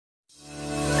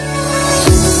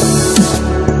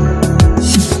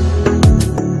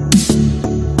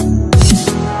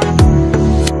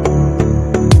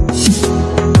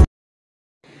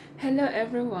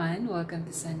everyone, welcome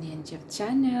to Sunny and Jeff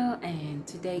channel, and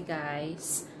today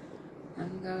guys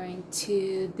I'm going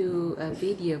to do a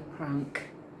video prank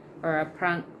or a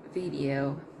prank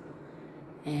video,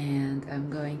 and I'm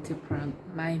going to prank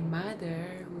my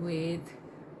mother with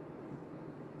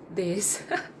this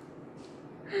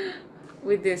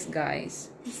with this guys.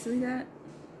 You see that?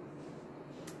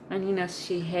 And you know,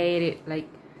 she hated, like,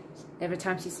 every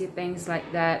time she see things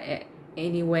like that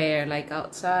anywhere, like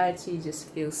outside, she just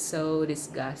feels so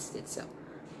disgusted. So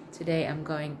today I'm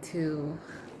going to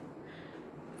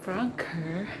prank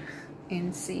her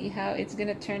and see how it's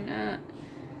gonna turn out.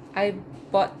 I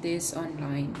bought this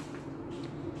online.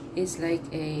 It's like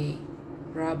a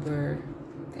rubber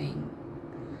thing,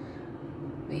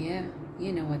 but yeah,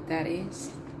 you know what that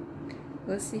is.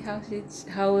 We'll see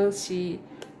how will she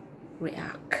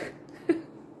react.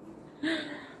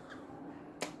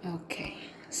 Okay,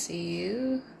 see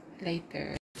you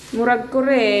later. Murag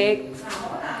correct.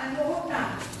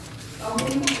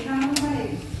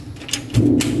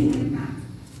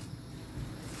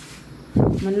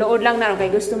 Manlood lang na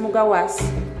kay gusto mo gawas.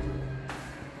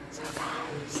 So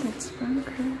guys, let's prank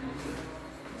her.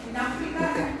 Look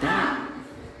at that.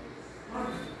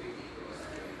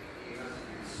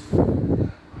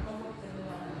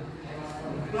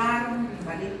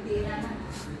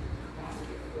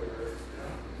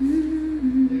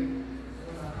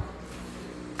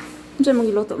 Diyan mo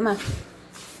giluto ma.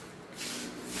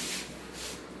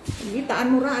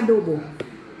 Gitaan mo ra adobo.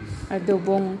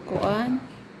 Adobong kuan.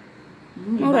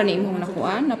 Mura ni imong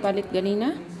nakuan, napalit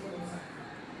ganina.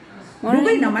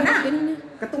 Dugay naman na.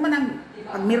 Katuman ang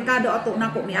pagmerkado ato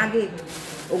nako miagi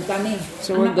og kani.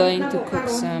 So we're going to cook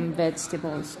some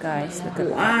vegetables, guys. Look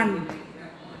at that.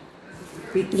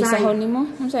 Pizza. Gisahon nimo?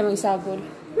 Unsay mo isagol?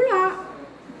 Wala.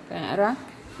 Kana ra?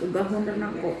 Ugahon ra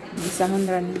nako. Gisahon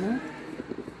ra nimo.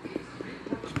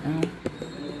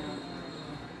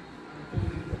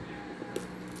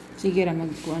 Sige ra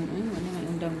magkuan. Ay, wala nga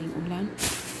undang ning ulan.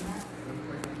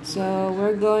 So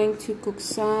we're going to cook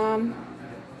some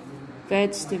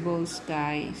vegetables,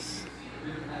 guys.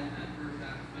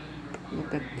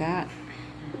 Look at that.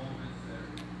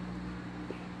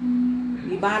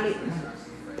 Ibalik mo.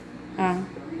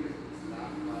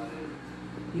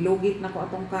 Ilugit na ko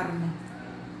atong karne.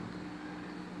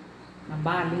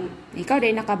 Nabali. Ikaw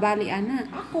day nakabali ana.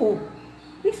 Ako.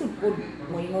 Lisod po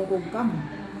mo ingugog ka mo.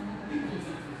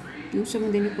 Yung sa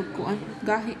mga din pagkuan.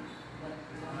 Gahi.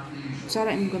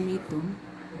 Sara yung gamiton.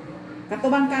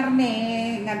 Katubang karne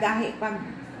nga gahi pag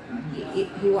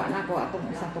hiwa na ko atong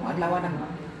isa tong adlaw ng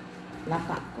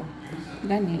lata ko.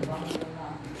 Gani.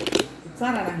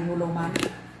 Sara lang hinuluman.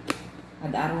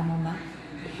 Ad-araw mo na.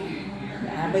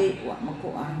 Abay, wa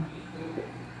magkuan.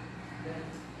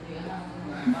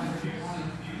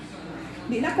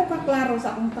 Di na ko kaklaro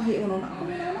sa akong kahiuno na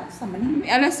ako na sa manin.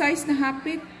 Alas 6 na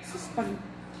hapit. Pag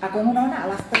ako muna na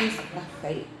alas 3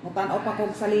 kay mutanaw pa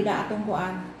kog salida atong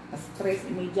kuan. Alas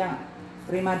 3:30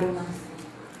 primado na.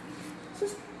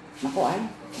 Sus, nako ay,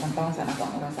 lantaw sa nako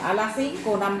ang oras. Alas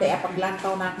 5 namde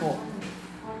paglantaw nako.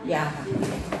 Ya.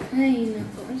 Ay,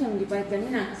 nako, ano sang gipalit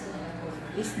kanina?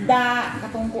 Isda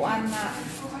katong kuan na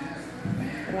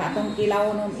atong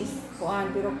kilaw nun is kuan,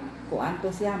 pero kuan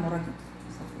to siya murag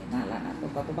sa pinala na to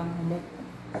katubang humok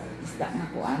isda na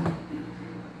kuan.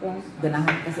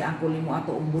 Ganahan kasi ang kuli mo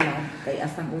ato umbulan kay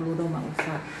asang ulo daw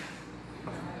mausap.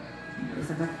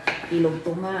 Isa ka ilog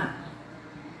to nga.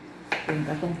 Kung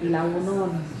katong kilaw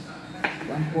nun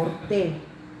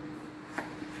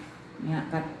 140 nga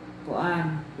kat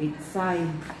kuan pitsay.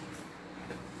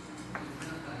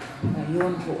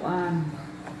 Ngayon kuan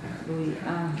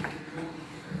luya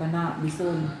kana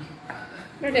bison.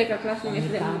 Pero day ka class ng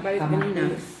isda ang palit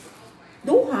kanina.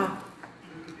 Duha.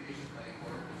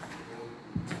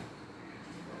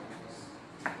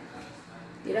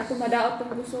 Tira ko madaot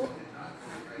tong gusto.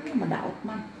 Madaot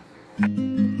man.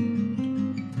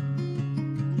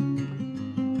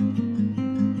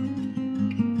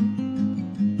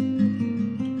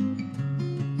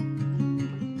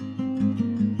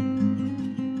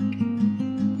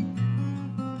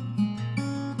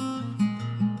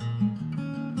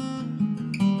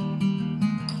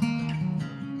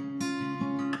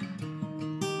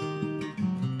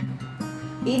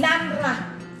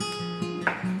 Inanra.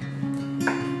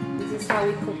 This is how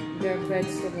we cook their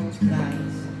vegetables,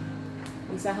 guys.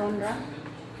 Isahon ra?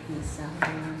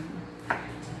 Isahon.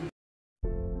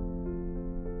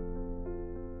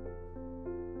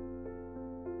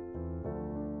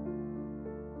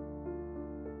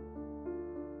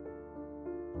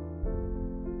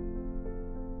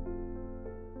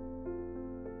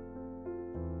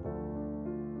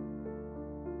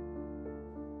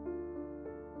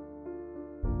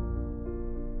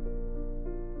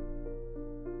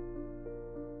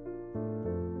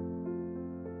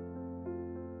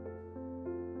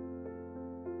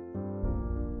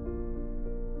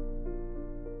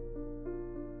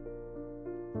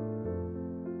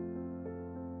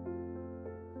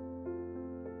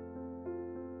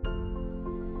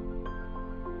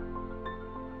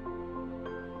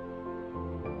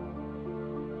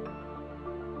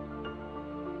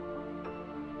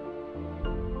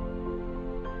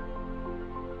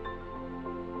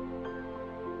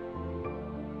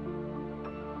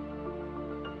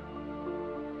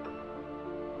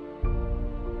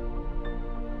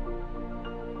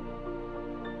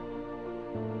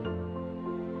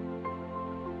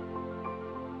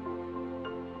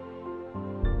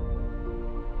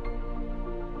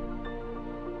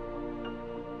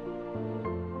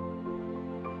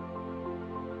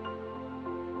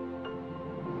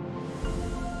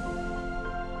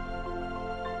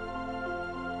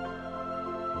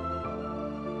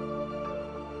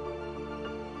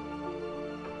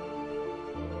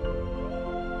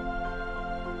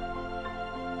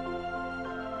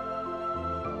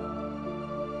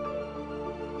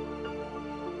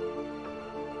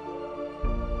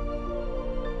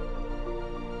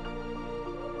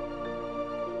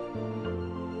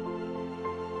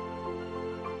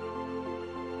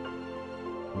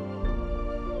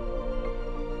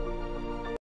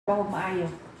 Maayo.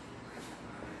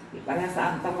 Di pala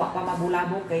sa ang tawa pa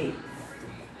mabulabo kay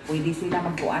pwede sila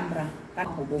magkuan ra. Kan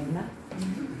hubog na.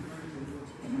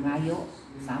 Ngayo,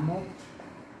 samok.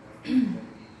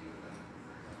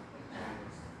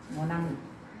 Munang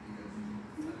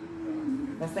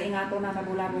basta ingato na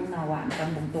mabulabog na wa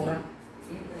kang bugtura.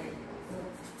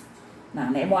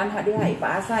 Na naimuan ha diha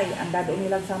ipaasay ang dado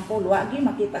nilang sampol, wa gi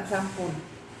makita ang sampol.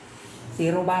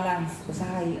 Zero balance,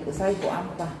 usay ko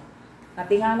ampa.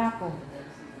 Natingala ko.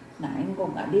 Nain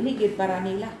ko nga diligid para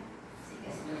nila.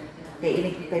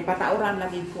 Kay patauran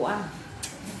lagi ko ang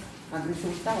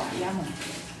pagresulta wa iya mo.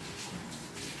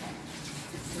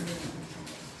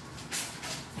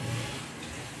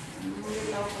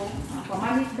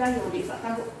 Pamalit dayo di sa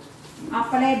tago.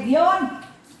 Apaled yun.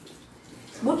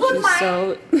 Butod man.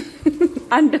 So,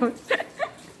 ano?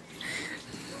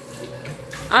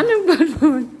 Anong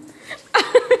balon?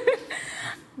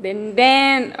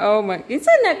 Den, oh my, isa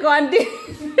na ko, Andi.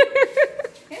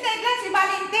 Hindi lang si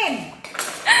Valentin.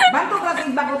 Banto ka sa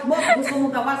bagot-bot, gusto mo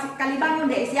gawa si Kalibangon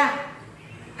de siya.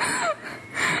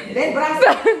 Den, braso.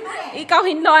 Ikaw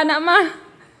hindo, anak ma.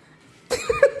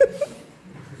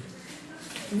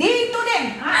 Dito din.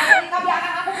 Ay,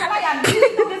 kabiyakan ako sa layan.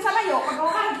 Dito din sa layo.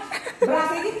 Pagkawakan.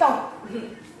 Braso dito.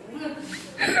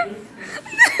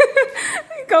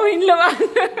 Ikaw hindo,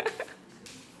 anak.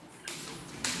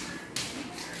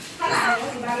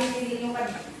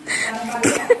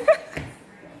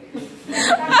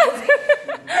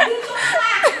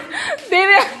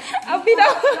 Dili, abi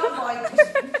daw.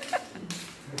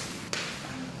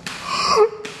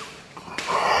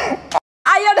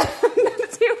 Ayaw na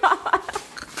si mama.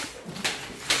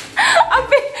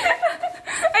 Abi,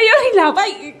 ayaw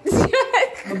hilabay.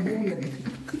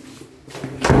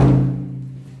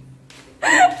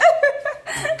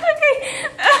 Okay.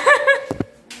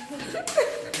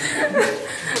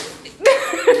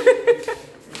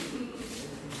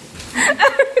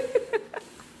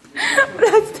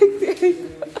 Plastic tape.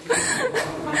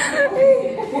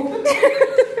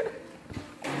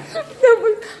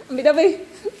 Dapat,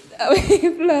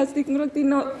 plastic ng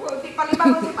tino.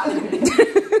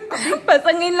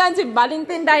 Pasangin lang si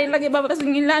Valentin dahil lagi ba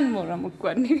pasangin lang mo ra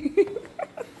magkuan.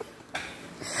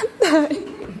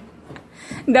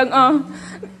 Dang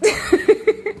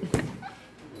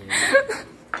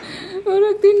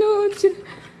orang tinood siya.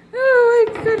 Oh my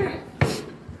God.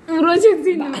 Orang siya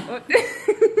tinood.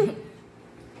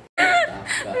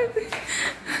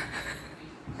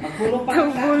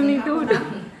 Kampul ni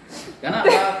Duda. Kana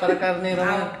para karne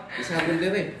raman isabon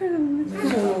dire.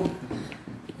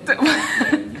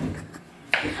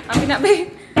 Amin na ba?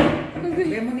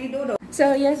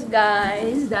 So yes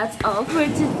guys, that's all for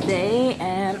today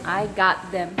and I got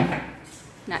them.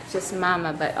 Not just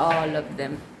mama but all of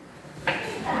them.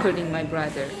 Including my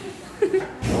brother.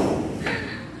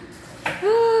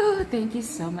 Oh, thank you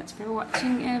so much for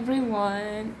watching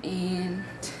everyone and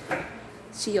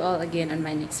see you all again on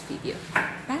my next video.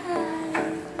 Bye!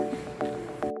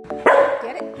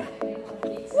 Get it?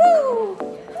 Woo!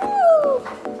 Woo!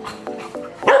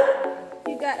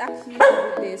 You got actually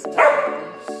with this.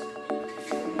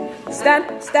 Stand!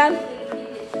 Stand!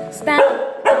 Stand!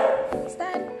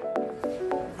 Stand!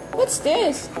 What's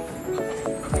this?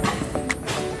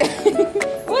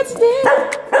 What's this?